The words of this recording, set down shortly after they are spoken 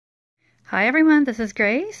Hi everyone, this is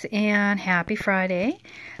Grace and happy Friday.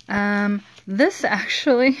 This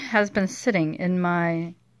actually has been sitting in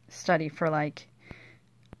my study for I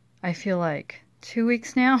feel like 2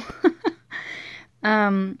 weeks now.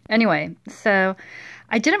 Anyway, so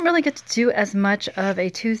I didn't really get to do as much of a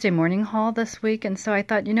Tuesday morning haul this week, and so I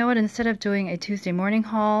thought, you know what, instead of doing a Tuesday morning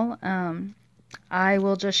haul, I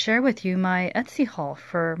will just share with you my Etsy haul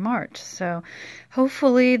for March. So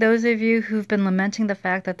hopefully those of you who've been lamenting the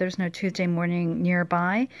fact that there's no Tuesday morning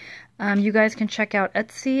nearby, you guys can check out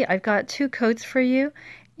Etsy. I've got 2 codes for you,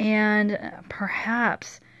 and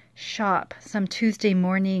perhaps shop some Tuesday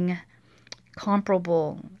morning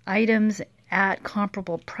comparable items at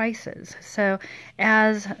comparable prices. So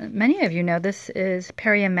as many of you know, this is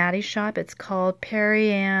Perry and Maddie's shop. It's called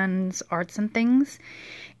PerriAnnsArtsNthings.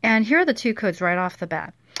 And here are the 2 codes right off the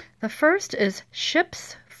bat. The first is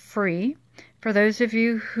ships free for those of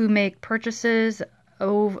you who make purchases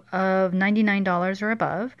of $99 or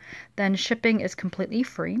above. Then shipping is completely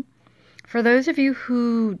free. For those of you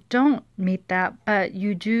who don't meet that, but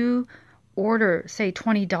you do order, say,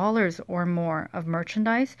 $20 or more of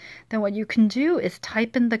merchandise, then what you can do is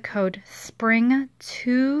type in the code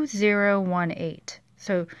SPRING2018.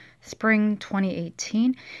 So Spring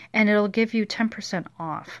 2018, and it'll give you 10%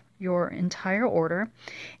 off your entire order.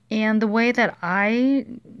 And the way that I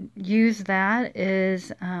use that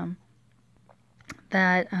is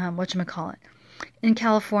whatchamacallit. In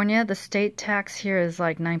California, the state tax here is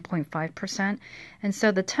like 9.5%. And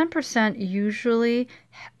so the 10% usually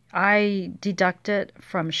I deduct it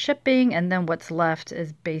from shipping, and then what's left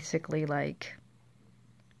is basically like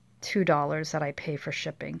 $2 that I pay for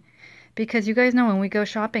shipping. Because you guys know when we go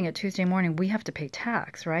shopping at Tuesday morning, we have to pay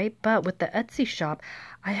tax, right? But with the Etsy shop,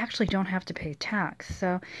 I actually don't have to pay tax.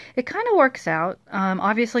 So it kind of works out.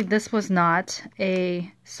 Obviously, this was not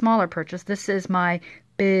a smaller purchase. This is my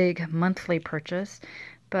big monthly purchase.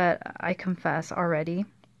 But I confess already,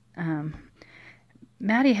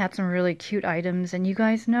 Maddie had some really cute items. And you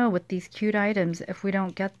guys know with these cute items, if we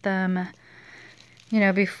don't get them, you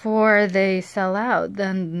know, before they sell out,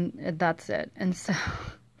 then that's it. And so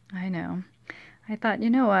I know. I thought, you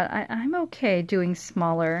know what, I'm okay doing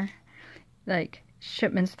smaller, like,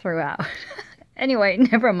 shipments throughout. Anyway,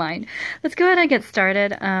 never mind. Let's go ahead and get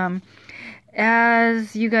started.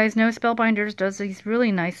 As you guys know, Spellbinders does these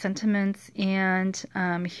really nice sentiments, and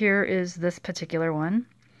here is this particular one.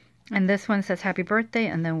 And this one says, happy birthday,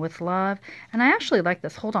 and then with love. And I actually like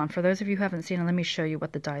this. Hold on. For those of you who haven't seen it, let me show you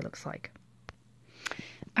what the die looks like.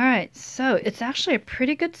 All right, so it's actually a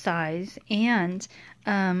pretty good size, and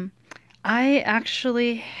I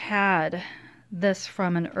actually had this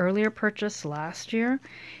from an earlier purchase last year,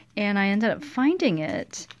 and I ended up finding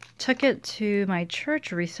it, took it to my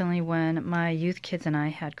church recently when my youth kids and I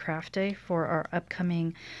had craft day for our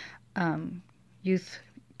upcoming youth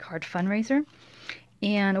card fundraiser.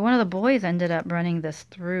 And one of the boys ended up running this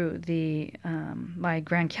through the my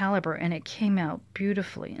Grand Caliber, and it came out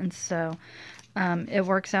beautifully. And so it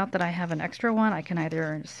works out that I have an extra one. I can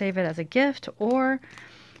either save it as a gift or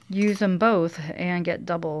use them both and get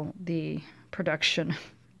double the production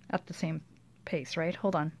at the same pace, right?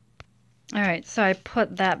 Hold on. All right, so I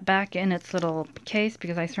put that back in its little case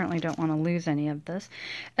because I certainly don't want to lose any of this.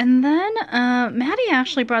 And then Maddie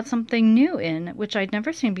actually brought something new in, which I'd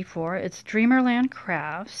never seen before. It's Dreamerland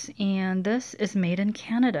Crafts, and this is made in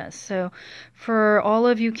Canada. So for all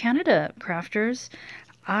of you Canada crafters,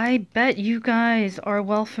 I bet you guys are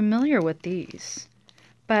well familiar with these.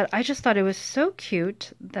 But I just thought it was so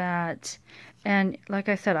cute that, and like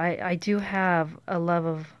I said, I do have a love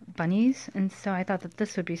of bunnies, and so I thought that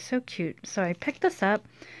this would be so cute. So I picked this up.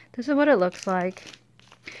 This is what it looks like.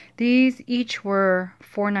 These each were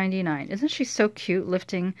 $4.99. Isn't she so cute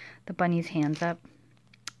lifting the bunny's hands up?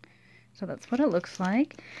 So that's what it looks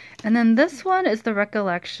like. And then this one is the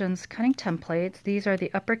Recollections cutting templates. These are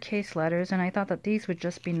the uppercase letters, and I thought that these would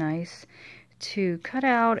just be nice to cut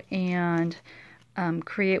out and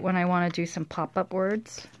create when I want to do some pop-up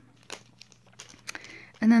words.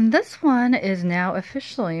 And then this one is now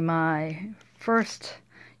officially my first,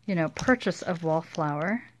 purchase of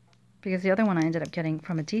Wallflower, because the other one I ended up getting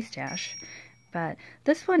from a D-stash. But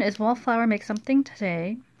this one is Wallflower Make Something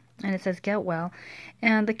Today, and it says get well.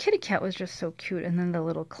 And the kitty cat was just so cute, and then the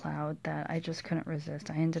little cloud that I just couldn't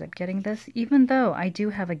resist. I ended up getting this, even though I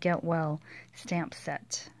do have a get well stamp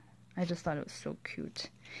set. I just thought it was so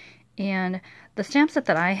cute. And the stamp set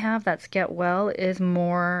that I have that's Get Well is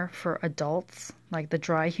more for adults, like the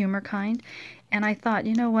dry humor kind. And I thought,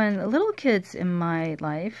 when little kids in my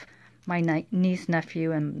life my niece,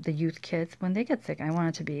 nephew, and the youth kids, when they get sick, I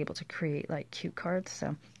wanted to be able to create like cute cards.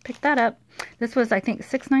 So pick that up. This was, I think,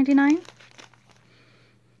 $6.99.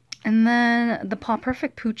 And then the Paw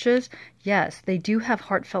Perfect Pooches, yes, they do have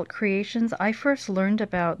heartfelt creations. I first learned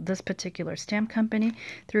about this particular stamp company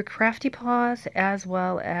through Crafty Paws as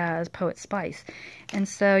well as Poet Spice. And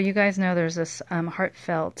so you guys know there's this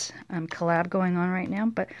heartfelt collab going on right now,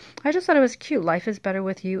 but I just thought it was cute. Life is better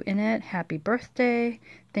with you in it. Happy birthday.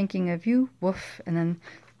 Thinking of you. Woof. And then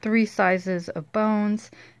 3 sizes of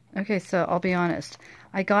bones. Okay, so I'll be honest.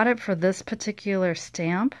 I got it for this particular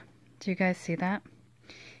stamp. Do you guys see that?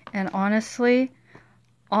 And honestly,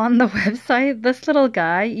 on the website, this little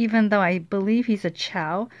guy, even though I believe he's a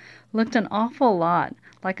chow, looked an awful lot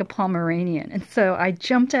like a Pomeranian. And so I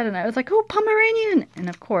jumped at it and I was like, oh, Pomeranian! And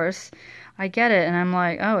of course, I get it and I'm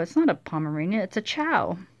like, oh, it's not a Pomeranian, it's a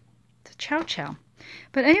chow. It's a chow chow.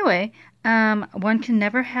 But anyway, one can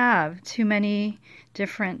never have too many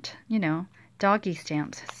different, you know, doggy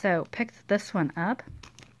stamps. So picked this one up.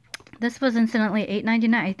 This was incidentally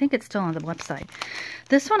 $8.99. I think it's still on the website.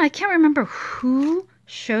 This one, I can't remember who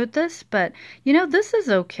showed this, but you know, this is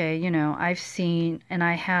okay. You know, I've seen and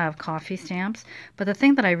I have coffee stamps, but the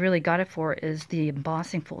thing that I really got it for is the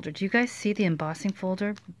embossing folder. Do you guys see the embossing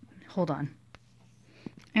folder? Hold on.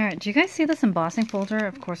 All right, do you guys see this embossing folder?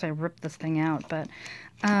 Of course, I ripped this thing out, but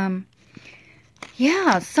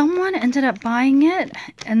yeah, someone ended up buying it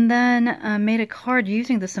and then made a card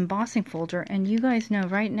using this embossing folder. And you guys know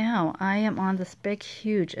right now I am on this big,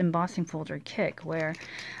 huge embossing folder kick where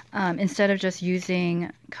instead of just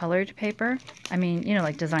using colored paper, I mean, you know,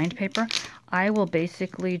 like designed paper, I will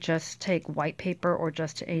basically just take white paper or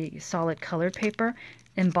just a solid colored paper,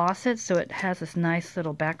 emboss it so it has this nice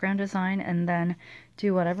little background design, and then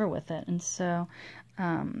do whatever with it. And so,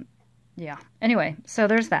 yeah. Anyway, so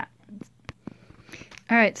there's that.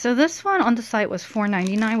 Alright, so this one on the site was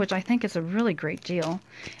 $4.99, which I think is a really great deal.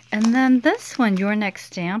 And then this one, Your Next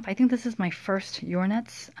stamp. I think this is my first Your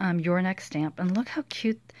Next stamp. And look how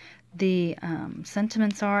cute the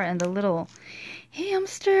sentiments are and the little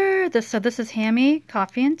hamster. So this is Hammy,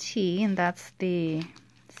 Coffee and Tea, and that's the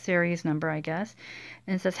series number, I guess.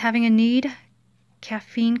 And it says, having a need,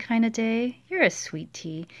 caffeine kind of day. You're a sweet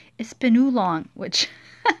tea. It's been oolong, which...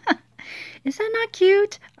 Is that not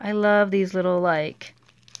cute? I love these little, like...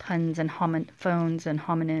 puns and homophones and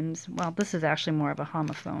homonyms. Well, this is actually more of a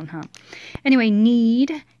homophone, huh? Anyway,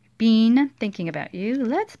 need, bean, thinking about you,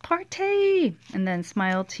 let's party, and then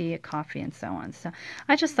smile, tea, coffee, and so on. So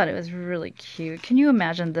I just thought it was really cute. Can you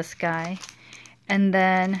imagine this guy? And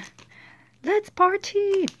then, let's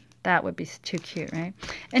party. That would be too cute, right?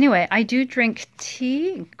 Anyway, I do drink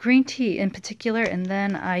tea, green tea in particular, and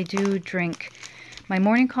then I do drink my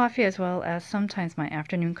morning coffee as well as sometimes my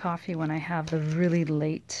afternoon coffee when I have the really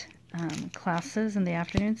late classes in the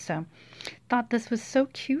afternoon. So thought this was so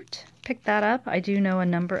cute. Picked that up. I do know a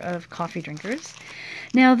number of coffee drinkers.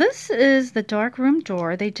 Now this is the dark room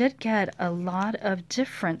door. They did get a lot of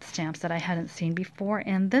different stamps that I hadn't seen before.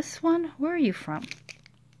 And this one, where are you from?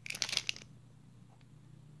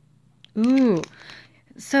 Ooh.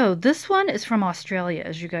 So this one is from Australia,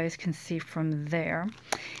 as you guys can see from there.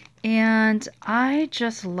 And I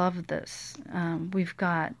just love this. We've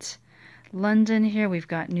got London here, we've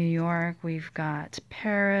got New York, we've got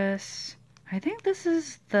Paris. I think this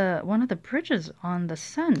is one of the bridges on the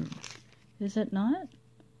Seine, is it not?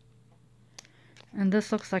 And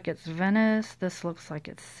this looks like it's Venice, this looks like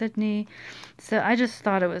it's Sydney. So I just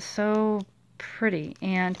thought it was so pretty.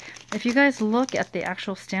 And if you guys look at the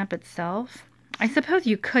actual stamp itself, I suppose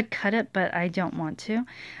you could cut it, but I don't want to.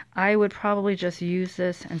 I would probably just use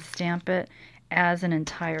this and stamp it as an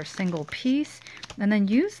entire single piece, and then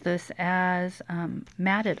use this as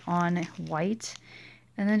matted on white,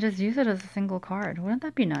 and then just use it as a single card. Wouldn't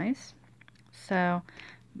that be nice? So,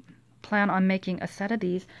 plan on making a set of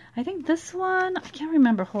these. I think this one, I can't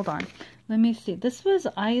remember. Hold on. Let me see. This was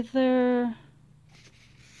either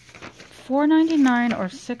 $4.99 or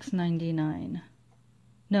 $6.99.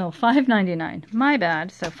 No, $5.99. My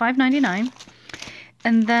bad. So $5.99.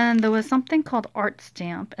 And then there was something called Art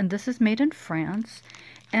Stamp, and this is made in France.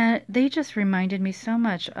 And they just reminded me so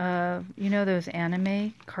much of, you know, those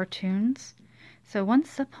anime cartoons. So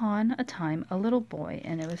once upon a time, a little boy,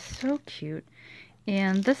 and it was so cute.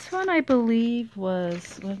 And this one, I believe,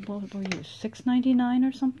 was, what were you, $6.99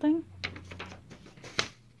 or something?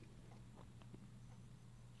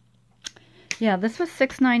 Yeah, this was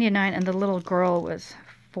 $6.99, and the little girl was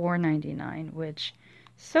 $4.99, which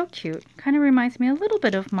so cute. Kind of reminds me a little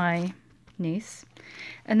bit of my niece.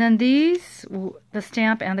 And then these, the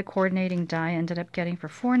stamp and the coordinating die, ended up getting for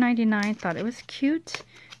 $4.99. Thought it was cute.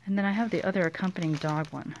 And then I have the other accompanying dog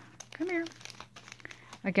one. Come here.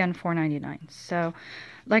 Again, $4.99. So,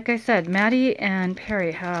 like I said, Maddie and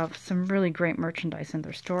Perry have some really great merchandise in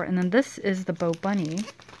their store. And then this is the Bo Bunny.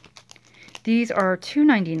 These are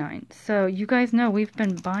 $2.99. So you guys know we've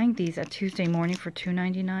been buying these at Tuesday morning for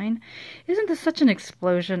 $2.99. Isn't this such an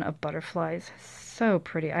explosion of butterflies? So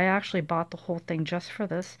pretty. I actually bought the whole thing just for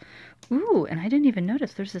this. Ooh, and I didn't even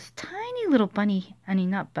notice there's this tiny little bunny,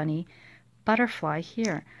 not bunny, butterfly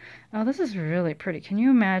here. Oh, this is really pretty. Can you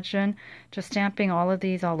imagine just stamping all of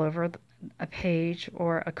these all over a page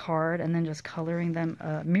or a card and then just coloring them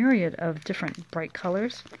a myriad of different bright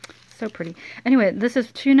colors? So pretty. Anyway, this is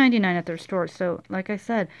 $2.99 at their store. So, like I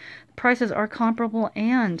said, prices are comparable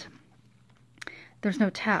and there's no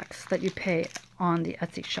tax that you pay on the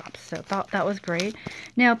Etsy shop. So thought that was great.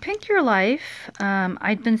 Now, Pink Your Life.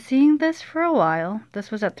 I'd been seeing this for a while. This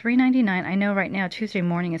was at $3.99. I know right now Tuesday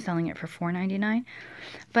morning is selling it for $4.99.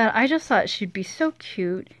 But I just thought she'd be so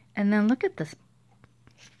cute. And then look at this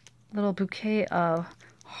little bouquet of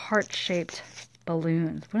heart-shaped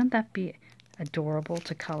balloons. Wouldn't that be adorable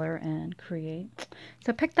to color and create?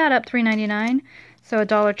 So pick that up, $3.99. So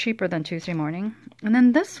 $1 cheaper than Tuesday morning. And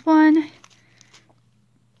then this one,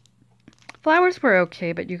 flowers were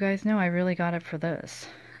okay, but you guys know I really got it for this.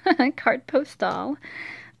 Carte Postale.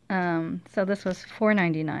 So this was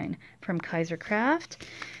 $4.99 from Kaiser Craft.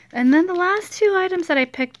 And then the last two items that I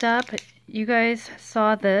picked up, you guys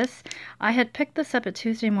saw this. I had picked this up at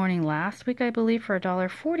Tuesday morning last week, I believe, for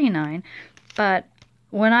 $1.49. But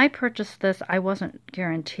when I purchased this, I wasn't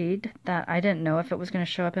guaranteed that. I didn't know if it was going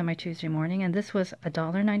to show up in my Tuesday morning. And this was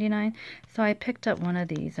 $1.99. So I picked up one of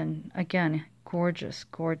these. And again, gorgeous,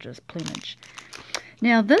 gorgeous plumage.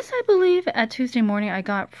 Now this, I believe, at Tuesday morning I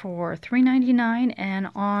got for $3.99, and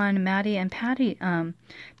on Maddie and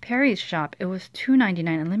Perry's shop it was $2.99.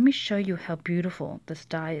 And let me show you how beautiful this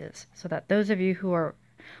die is, so that those of you who are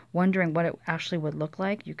wondering what it actually would look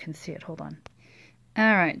like, you can see it. Hold on.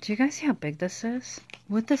 All right, do you guys see how big this is?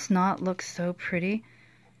 Would this not look so pretty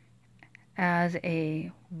as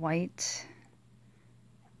a white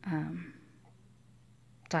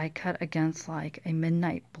die cut against like a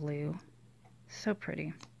midnight blue? So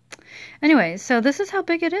pretty. Anyway, so this is how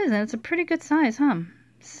big it is, and it's a pretty good size, huh?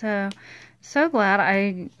 So glad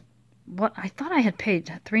I thought I had paid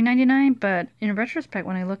 $3.99, but in retrospect,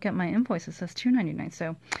 when I look at my invoice, it says $2.99.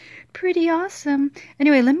 So pretty awesome.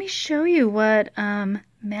 Anyway, let me show you what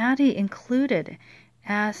Maddie included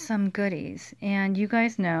as some goodies. And you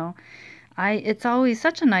guys know, it's always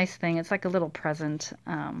such a nice thing. It's like a little present.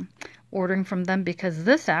 Ordering from them, because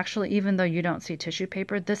this actually, even though you don't see tissue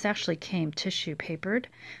paper, this actually came tissue papered,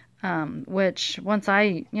 which once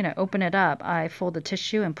I open it up, I fold the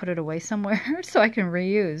tissue and put it away somewhere so I can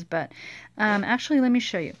reuse. But actually, let me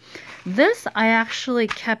show you. This I actually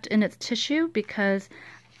kept in its tissue because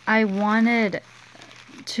I wanted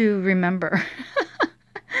to remember.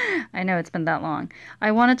 I know it's been that long.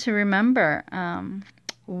 I wanted to remember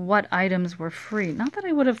what items were free. Not that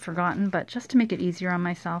I would have forgotten, but just to make it easier on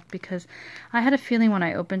myself, because I had a feeling when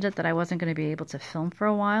I opened it that I wasn't going to be able to film for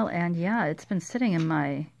a while. And yeah, it's been sitting in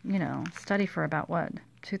my, study for about,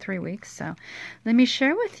 2-3 weeks. So let me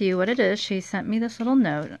share with you what it is. She sent me this little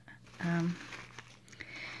note.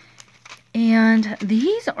 And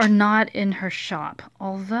these are not in her shop.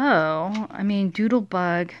 Although,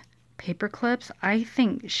 Doodlebug paper clips, I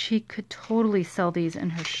think she could totally sell these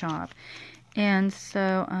in her shop. And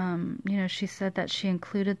so, she said that she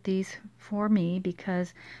included these for me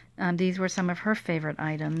because these were some of her favorite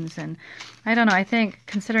items. And I don't know, I think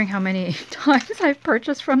considering how many times I've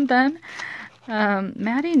purchased from them,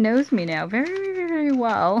 Maddie knows me now very, very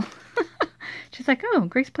well. She's like, oh,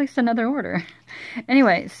 Grace placed another order.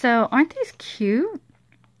 Anyway, so aren't these cute?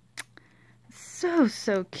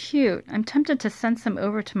 So cute. I'm tempted to send some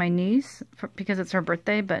over to my niece because it's her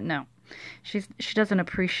birthday, but no. She doesn't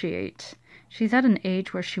appreciate. She's at an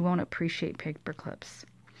age where she won't appreciate paper clips.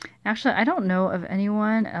 Actually, I don't know of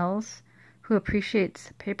anyone else who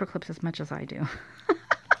appreciates paper clips as much as I do.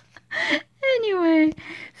 Anyway,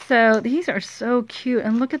 so these are so cute.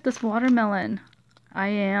 And look at this watermelon. I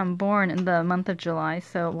am born in the month of July,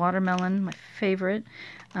 so watermelon, my favorite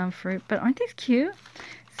fruit. But aren't these cute?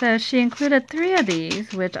 So she included 3 of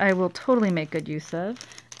these, which I will totally make good use of.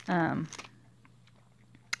 And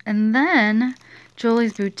then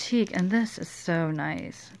Julie's Boutique, and this is so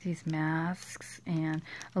nice. These masks and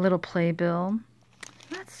a little playbill.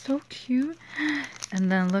 That's so cute.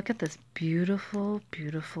 And then look at this beautiful,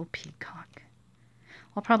 beautiful peacock.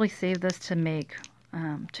 I'll probably save this to make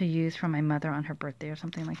to use for my mother on her birthday or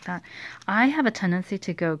something like that. I have a tendency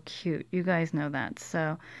to go cute. You guys know that.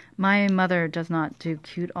 So my mother does not do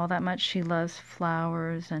cute all that much. She loves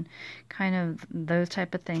flowers and kind of those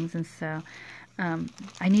type of things. And so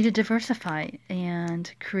I need to diversify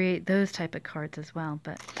and create those type of cards as well.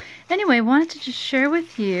 But anyway, I wanted to just share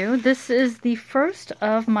with you. This is the first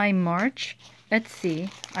of my March Etsy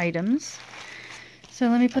items. So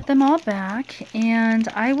let me put them all back, and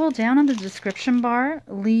I will down in the description bar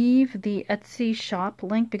leave the Etsy shop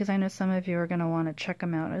link because I know some of you are going to want to check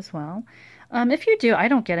them out as well. If you do, I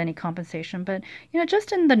don't get any compensation, but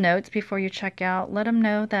just in the notes before you check out, let them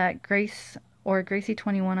know that Grace or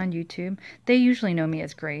Gracie21 on YouTube, they usually know me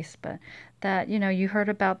as Grace, but that you heard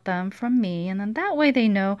about them from me, and then that way they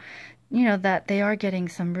know that they are getting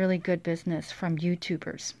some really good business from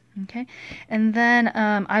YouTubers. Okay, and then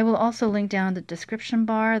I will also link down in the description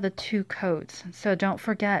bar the 2 codes. So don't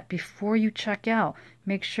forget, before you check out,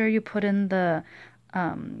 make sure you put in the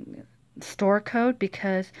store code,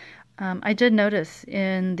 because I did notice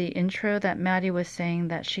in the intro that Maddie was saying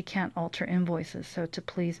that she can't alter invoices. So to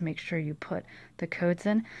please make sure you put the codes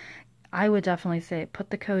in. I would definitely say put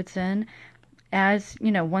the codes in as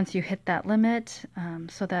once you hit that limit,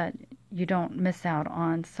 so that you don't miss out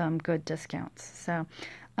on some good discounts. So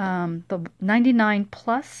the 99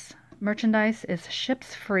 plus merchandise is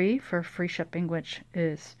ships free for free shipping, which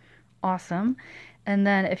is awesome. And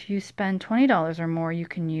then if you spend $20 or more, you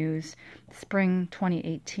can use Spring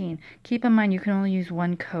 2018. Keep in mind you can only use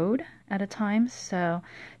 1 code at a time. So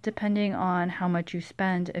depending on how much you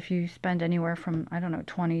spend, if you spend anywhere from, I don't know,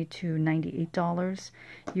 $20 to $98,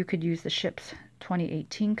 you could use the ships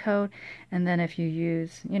 2018 code. And then if you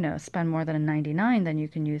use, spend more than a 99, then you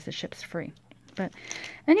can use the ships free. But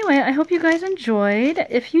anyway, I hope you guys enjoyed.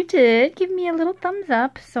 If you did, give me a little thumbs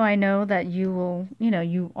up so I know that you will,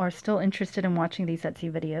 you are still interested in watching these Etsy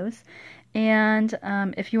videos. And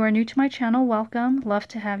if you are new to my channel, welcome. Love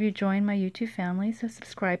to have you join my YouTube family, so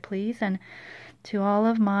subscribe please. And to all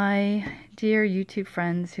of my dear YouTube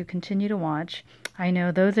friends who continue to watch, I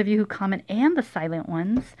know those of you who comment and the silent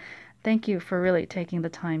ones, thank you for really taking the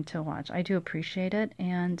time to watch. I do appreciate it.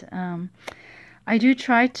 And I do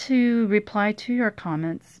try to reply to your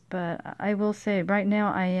comments, but I will say right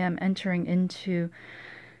now I am entering into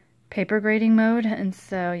paper grading mode, and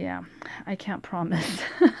so yeah, I can't promise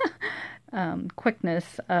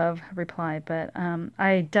quickness of reply, but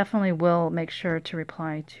I definitely will make sure to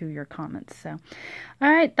reply to your comments. So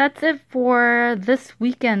alright, that's it for this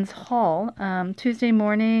weekend's haul. Tuesday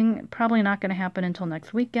morning, probably not going to happen until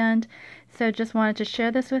next weekend. So just wanted to share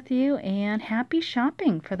this with you, and happy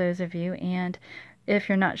shopping for those of you. And if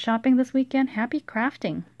you're not shopping this weekend, happy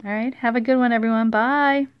crafting. All right, have a good one, everyone.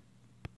 Bye.